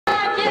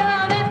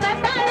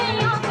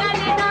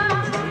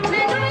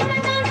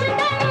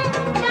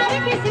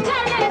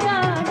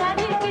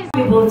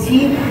বলছি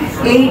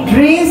এই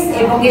ড্রেস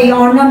এবং এই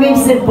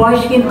অর্নামেন্টস এর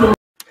বয়স কিন্তু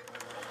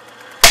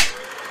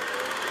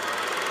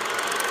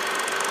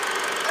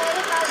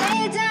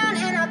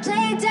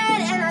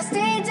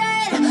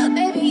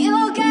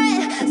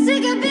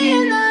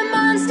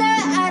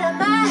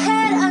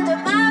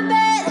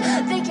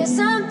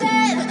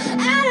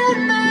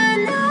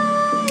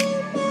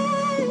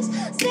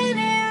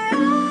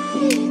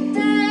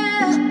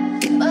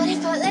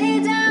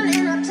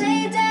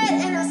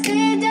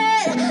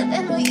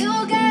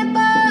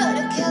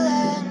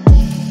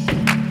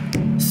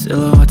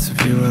Silhouettes of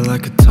you are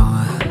like a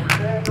taunt.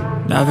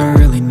 Never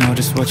really know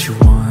just what you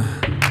want.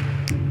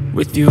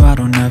 With you I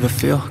don't ever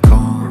feel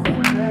calm.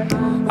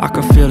 I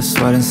can feel the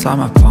sweat inside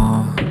my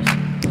palms.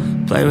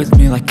 Play with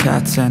me like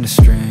cats and a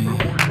string.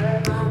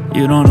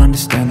 You don't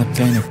understand the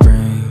pain it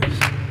brings.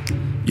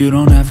 You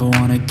don't ever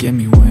wanna give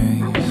me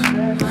wings.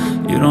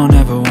 You don't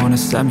ever wanna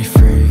set me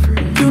free.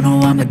 You know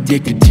I'm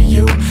addicted to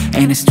you,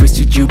 and it's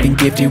twisted, you've been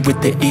gifted with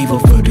the evil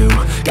voodoo.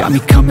 Got me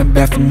coming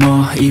back for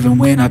more, even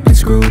when I've been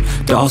screwed.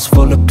 Dolls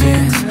full of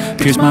pins,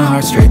 pierce my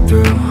heart straight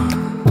through.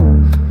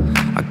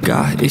 I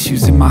got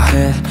issues in my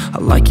head, I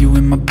like you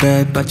in my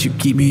bed, but you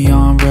keep me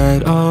on red.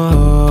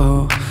 Oh,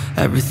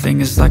 everything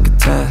is like a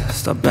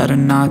test, I better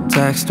not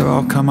text or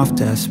I'll come off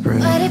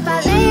desperate. But if I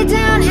lay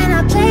down and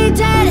I play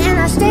dead and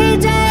I stay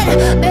dead,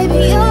 baby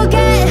you'll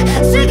get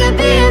sick of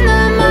being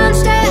the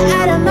monster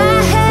out of my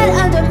head,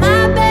 under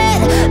my bed,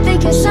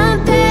 thinking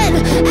something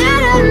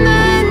out of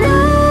my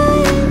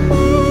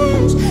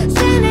nightmares,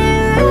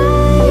 standing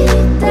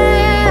right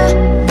there.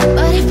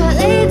 But if I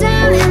lay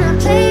down and I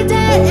play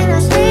dead and I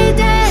stay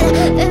dead,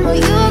 then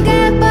will you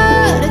get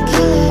bored of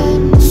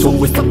killing me? So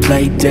if I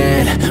play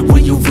dead,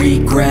 will you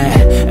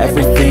regret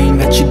everything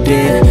that you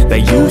did,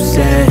 that you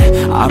said?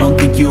 I don't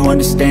think you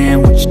understand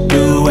what you're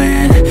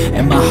doing,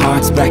 and my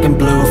heart's black and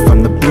blue from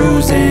the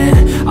bruising.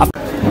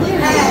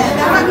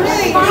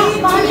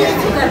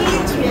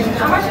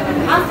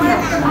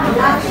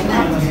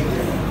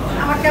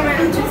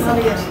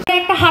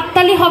 একটা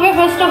হাততালি হবে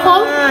first of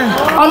all.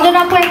 Anjana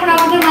আপু এখন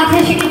আমাদের মাঝে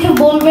এসে কিছু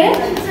বলবে।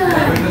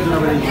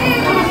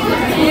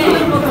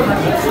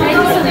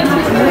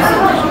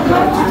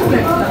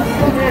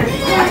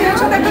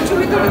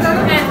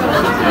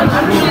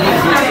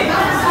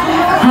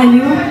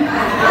 হ্যালো,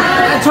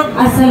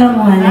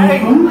 আসসালামু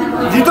আলাইকুম।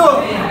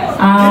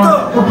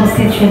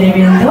 উপস্থিত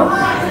সুধীবৃন্দ,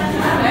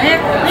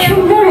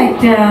 সুন্দর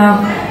একটা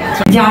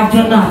যার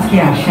জন্য আজকে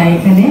আসা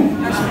এখানে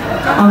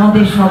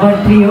আমাদের সবার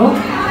প্রিয়,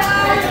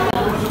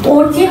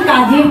 ওর যে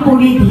কাজের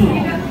পরিধি,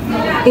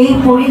 এই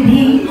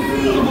পরিধি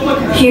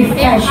সে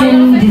ফ্যাশন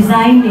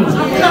ডিজাইনে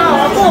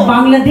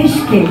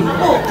বাংলাদেশকে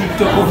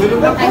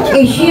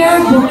এশিয়ার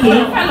বুকে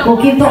ও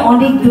কিন্তু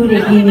অনেক দূর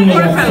এগিয়ে নিয়ে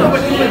যাচ্ছে।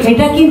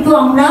 এটা কিন্তু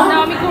আমরা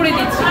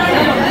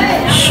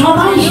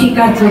সবাই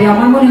স্বীকার করি।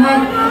 আমার মনে হয়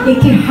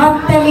একটি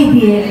হাততালি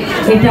দিয়ে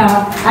এটা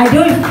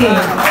আইডলকে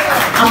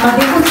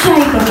আমাদের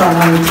উৎসাহিত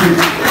করা উচিত,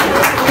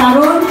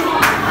 কারণ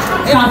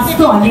কাজ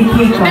তো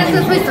অনেকেই করে,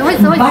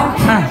 বাট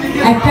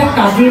একটা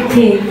কাজের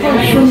যে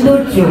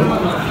সৌন্দর্য,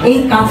 এই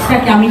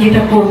কাজটাকে আমি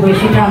যেটা করবো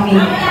সেটা আমি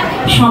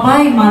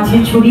সবাই মাঝে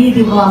ছড়িয়ে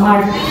দেবো।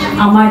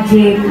 আমার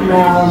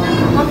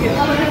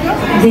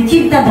যে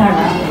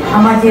চিন্তাধারা,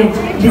 আমার যে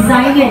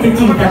ডিজাইনের যে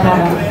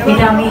চিন্তাধারা,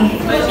 এটা আমি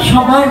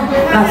সবার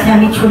কাছে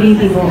আমি ছড়িয়ে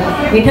দেব।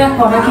 এটা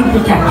করা কিন্তু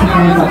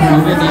চারটিখানি কথা।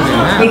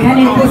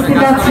 এখানে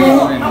উপস্থিত আছে,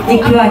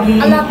 একটু আগে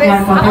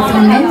আমার কথা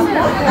শুনলেন,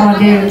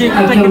 আমাদের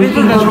একজন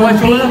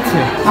কিংবদন্তি,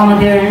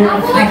 আমাদের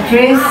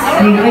অ্যাক্ট্রেস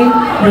হিরোইন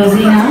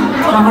রোজিনা,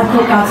 আমার তো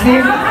কাছে।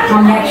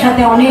 আমরা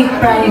একসাথে অনেক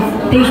প্রায়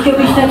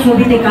 23-24টা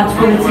ছবিতে কাজ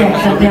করেছি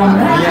একসাথে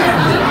আমরা।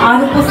 আর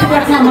উপস্থিত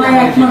আছে আমার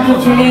একমাত্র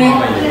ছেলে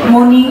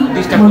মনি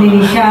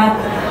রিশাদ।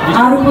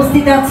 আর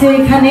উপস্থিত আছে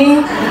এখানে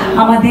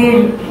আমাদের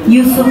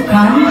ইউসুফ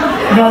খান,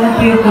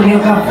 জনপ্রিয়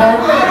কোরিওগ্রাফার।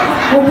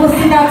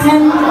 উপস্থিত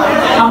আছেন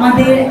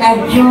আমাদের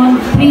একজন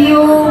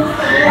প্রিয়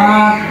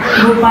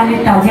রূপবানের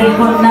তাজের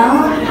কন্যা,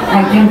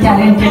 একজন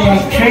ট্যালেন্টেড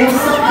অ্যাক্ট্রেস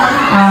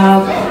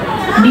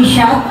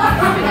নিশাদ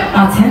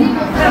আছেন।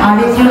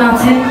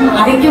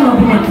 আরেকজন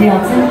অভিনেত্রী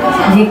আছেন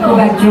যে খুব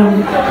একজন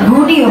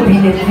গুণী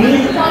অভিনেত্রী,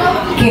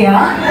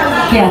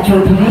 কেয়া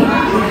চৌধুরী।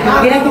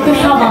 এরা কিন্তু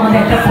সব আমাদের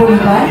একটা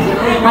পরিবার।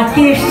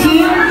 আজকে এসছি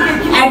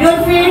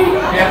অ্যাডলফের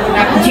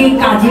যে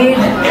কাজের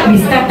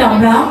বিস্তারটা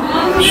আমরা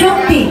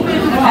সত্যি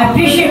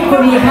অ্যাপ্রিসিয়েট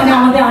করি। এখানে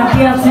আমাদের আন্টি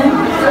আছেন,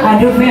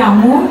 অ্যাডলফের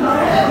আম্মু।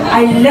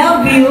 I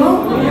love you.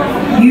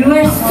 You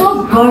are so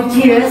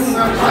gorgeous,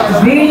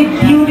 very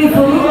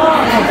beautiful,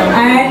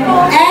 and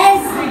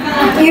as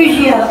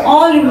usual,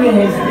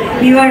 always,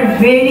 you are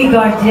very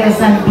gorgeous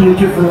and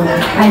beautiful.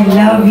 I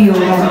love you,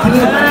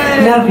 auntie.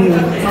 Love you.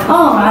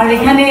 Oh, আর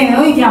এখানে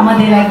ওই যে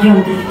আমাদের একজন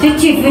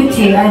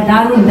চিচি আর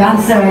দারুণ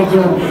ডান্সার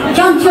একজন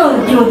চঞ্চল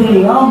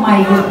চৌধুরী। ও মাই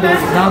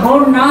গডনেস,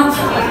 ওর নাচ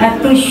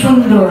এত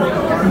সুন্দর,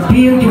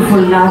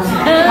 বিউটিফুল নাচ।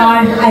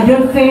 আর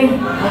অ্যাডলফের,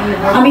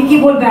 আমি কি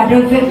বলবো,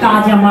 অ্যাডলফের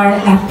কাজ আমার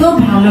এত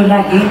ভালো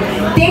লাগে।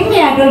 তেমনি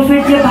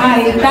অ্যাডলফের যে ভাই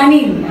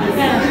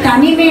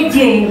তানিমের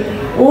যে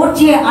ওর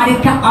যে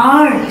আরেকটা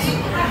আর্ট,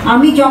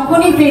 আমি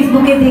যখনই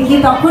ফেসবুকে দেখি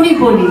তখনই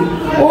বলি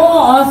ও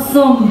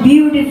অসম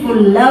বিউটিফুল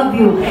লাভ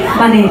ইউ,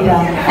 মানে এটা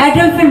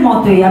অ্যাডলফের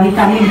মতোই। আমি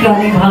তামিমকে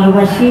অনেক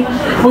ভালোবাসি,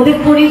 ওদের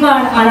পরিবার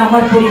আর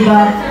আমার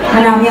পরিবার,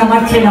 মানে আমি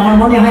আমার ছেলে আমার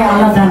মনে হয়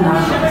আলাদা না,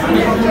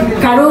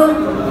 কারণ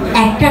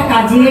একটা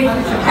কাজের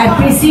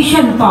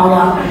অ্যাপ্রিসিয়েশন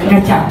পাওয়া এটা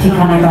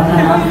চারটিখানা কথা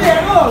না,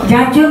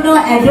 যার জন্য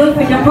অ্যাডলফ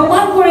এটা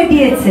প্রমাণ করে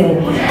দিয়েছে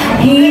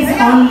he is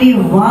only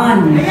one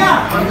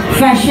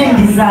fashion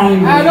design,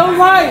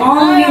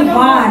 only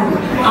one.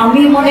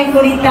 আমি মনে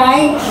করি তাই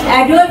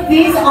Adolf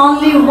is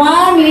only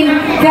one in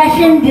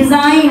fashion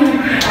design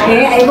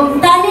এবং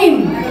Tanim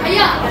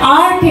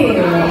আর্টে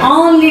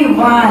only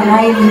one.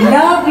 I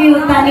love you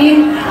Tanim,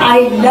 I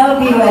love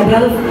you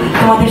Adolf.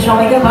 তোমাদের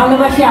সবাইকে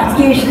ভালোবাসি,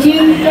 আজকে এসেছি,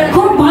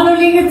 খুব ভালো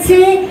লেগেছে,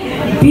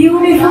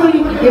 বিউটিফুল,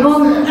 এবং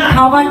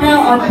খাওয়াটা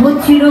অদ্ভুত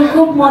ছিল,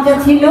 খুব মজা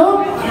ছিল,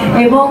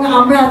 এবং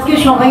আমরা আজকে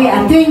সবাই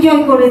এত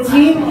এনজয়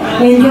করেছি,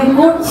 এনজয়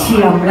করছি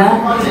আমরা।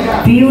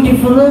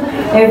 Beautiful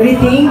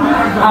everything.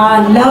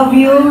 Love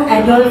you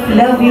Adolf,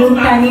 love you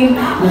Tanim,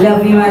 love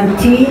you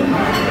aunty.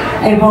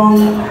 এবং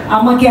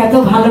আমাকে এত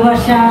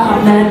ভালোবাসা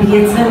আপনারা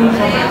দিয়েছেন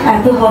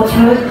এত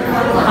বছর।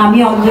 আমি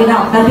অঞ্জনা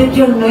আপনাদের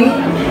জন্যই,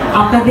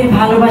 আপনাদের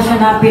ভালোবাসা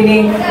না পেলে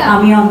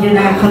আমি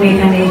অঞ্জনা এখন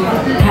এখানে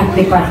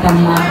থাকতে পারতাম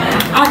না।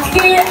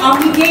 আজকে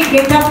আমি যে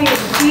গেট আপে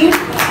এসেছি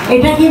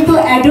এটা কিন্তু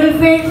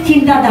অ্যাডলফের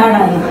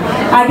চিন্তাধারায়।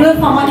 অ্যাডলফ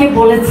আমাকে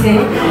বলেছে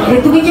যে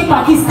তুমি যে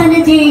পাকিস্তানে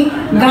যে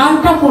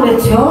গানটা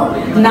করেছো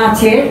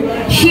নাচের,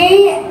 সেই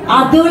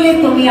আদলে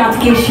তুমি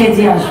আজকে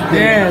সেজে আসবে,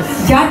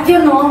 যার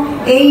জন্য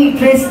এই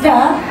ড্রেসটা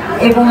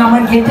এবং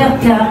আমার গেট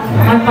আপটা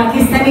আমার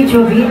পাকিস্তানি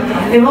ছবি।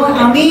 এবং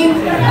আমি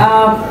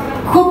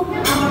খুব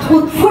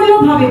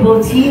উৎফুল্লভাবে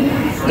বলছি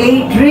এই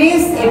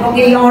ড্রেস এবং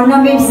এই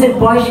অর্নামেন্টসের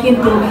বয়স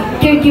কিন্তু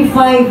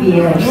 25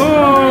 ইয়ার্স।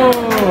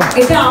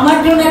 এটা আমার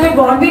জন্য একটা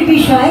গর্বের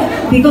বিষয়,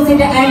 বিকজ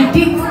এটা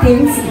অ্যান্টিক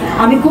থিংস।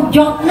 আমি খুব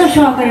যত্ন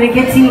সহকারে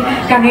রেখেছি,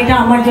 কারণ এটা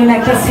আমার জন্য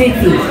একটা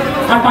স্মৃতি।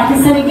 আর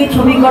পাকিস্তানে গিয়ে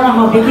ছবি করা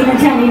হবে কিনা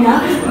জানি না,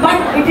 বাট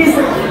ইট ইজ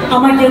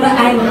আমার জন্য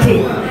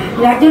অ্যান্টিক।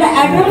 যার জন্য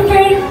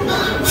অ্যাডলফের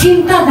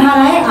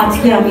চিন্তাধারায়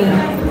আজকে আমি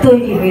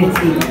তৈরি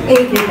হয়েছি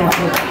এই গেট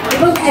আপে,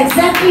 এবং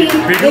এক্স্যাক্টলি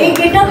এই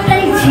গেট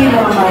আপটাই ছিল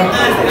আমার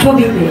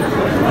ছবিতে,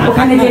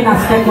 ওখানে যে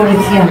নাচটা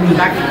করেছি আমি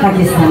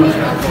পাকিস্তানে।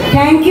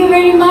 Thank you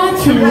very much,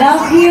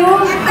 love you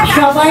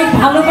সবাই,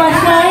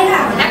 ভালোবাসায়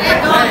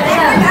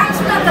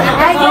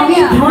আমি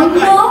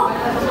ধন্য।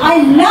 I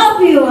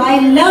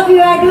love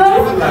you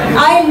Adolf,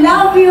 I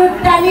love you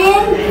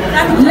Tanim,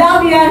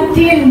 love you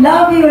Auntie,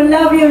 love you,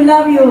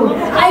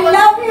 I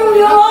love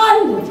you all.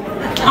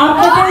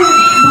 আপনাদের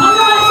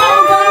ভালোবাসার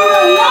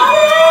জন্য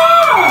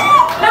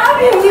love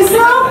you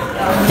Yusuf,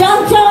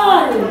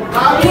 Chanchal,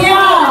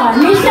 Keya,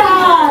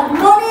 Nishad,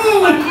 Moni,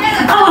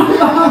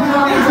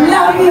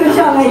 love you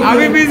সবাই।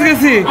 আমি miss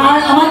গেছি। আর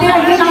আমাদের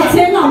একজন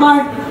আছেন, আমার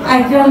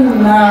একজন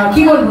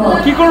কি বলবো,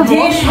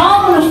 যে সব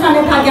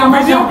অনুষ্ঠানে থাকে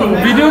আমার সাথে,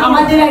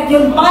 আমাদের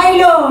একজন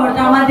পাইলট,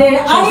 আমাদের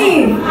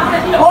আরিফ,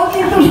 ও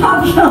কিন্তু সব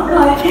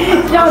সময়।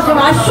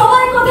 আর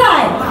সময়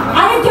কোথায়?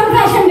 আরেকজন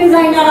ফ্যাশন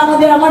ডিজাইনার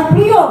আমাদের, আমার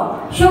প্রিয়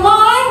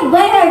সময়,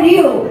 where are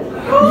you?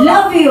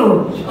 Love you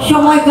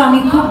সময়কে আমি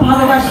খুব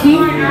ভালোবাসি,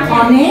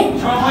 অনেক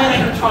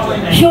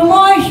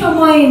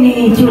সময়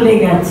নেই, চলে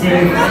গেছে।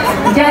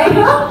 যাই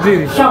হোক,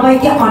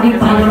 সবাইকে অনেক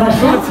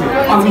ভালোবাসা,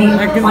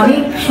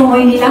 অনেক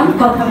সময় নিলাম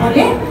কথা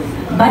বলে,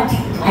 but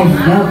I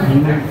love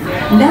you.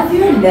 I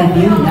love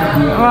you.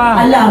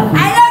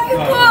 I love you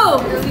too.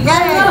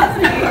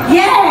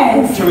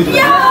 Yes.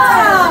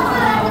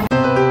 Yeah.